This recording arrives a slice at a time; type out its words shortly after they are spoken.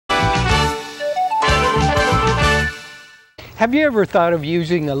Have you ever thought of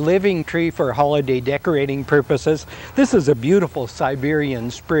using a living tree for holiday decorating purposes? This is a beautiful Siberian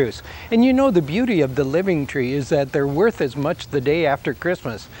spruce. And you know, the beauty of the living tree is that they're worth as much the day after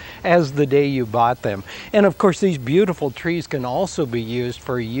Christmas as the day you bought them. And of course, these beautiful trees can also be used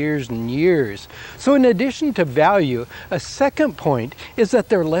for years and years. So in addition to value, a second point is that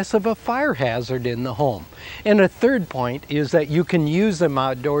they're less of a fire hazard in the home. And a third point is that you can use them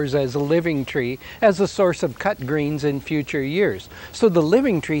outdoors as a living tree as a source of cut greens in future years. So the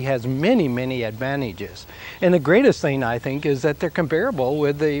living tree has many advantages. And the greatest thing, I think, is that they're comparable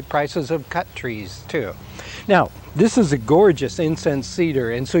with the prices of cut trees too. Now, this is a gorgeous incense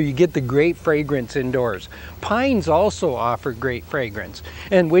cedar, and so you get the great fragrance indoors. Pines also offer great fragrance,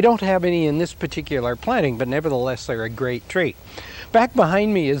 and we don't have any in this particular planting, but nevertheless they're a great tree. Back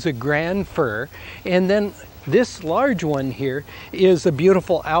behind me is a grand fir, and then this large one here is a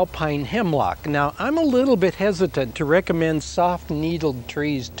beautiful alpine hemlock. Now, I'm a little bit hesitant to recommend soft needled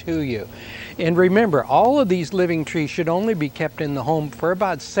trees to you. And remember, all of these living trees should only be kept in the home for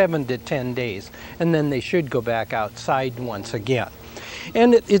about 7 to 10 days, and then they should go back outside once again.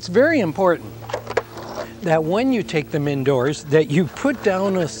 And it's very important that when you take them indoors, that you put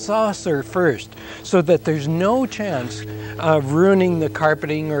down a saucer first so that there's no chance of ruining the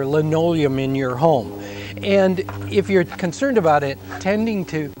carpeting or linoleum in your home. And if you're concerned about it tending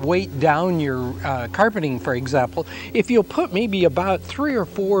to weight down your carpeting, for example, if you'll put maybe about 3 or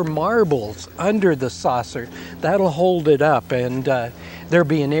 4 marbles under the saucer, that'll hold it up, and there'll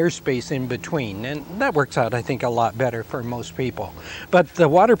be an airspace in between. And that works out, I think, a lot better for most people. But the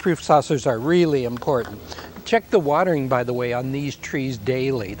waterproof saucers are really important. Check the watering, by the way, on these trees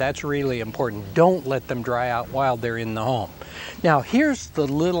daily. That's really important. Don't let them dry out while they're in the home. Now, here's the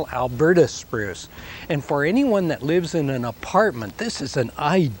little Alberta spruce. And for anyone that lives in an apartment, this is an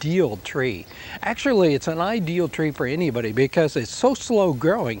ideal tree. Actually, it's an ideal tree for anybody because it's so slow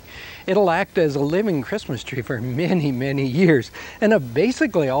growing. It'll act as a living Christmas tree for many years. And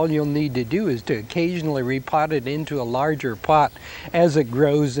basically all you'll need to do is to occasionally repot it into a larger pot as it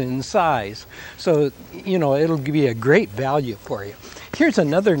grows in size. So, you know, it'll be a great value for you. Here's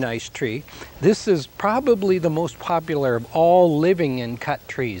another nice tree. This is probably the most popular of all living and cut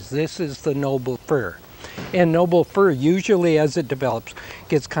trees. This is the noble fir. And noble fir, usually as it develops,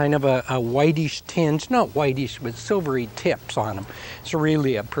 gets kind of a whitish tinge, not whitish, but silvery tips on them. It's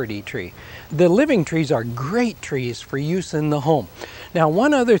really a pretty tree. The living trees are great trees for use in the home. Now,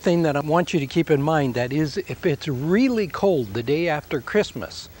 one other thing that I want you to keep in mind, that is, if it's really cold the day after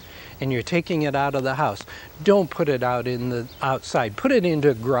Christmas, and you're taking it out of the house, don't put it out in the outside. Put it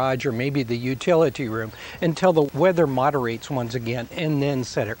into a garage or maybe the utility room until the weather moderates once again, and then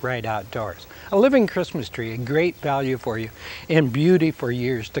set it right outdoors. A living Christmas tree, a great value for you and beauty for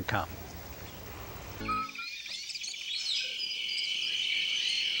years to come.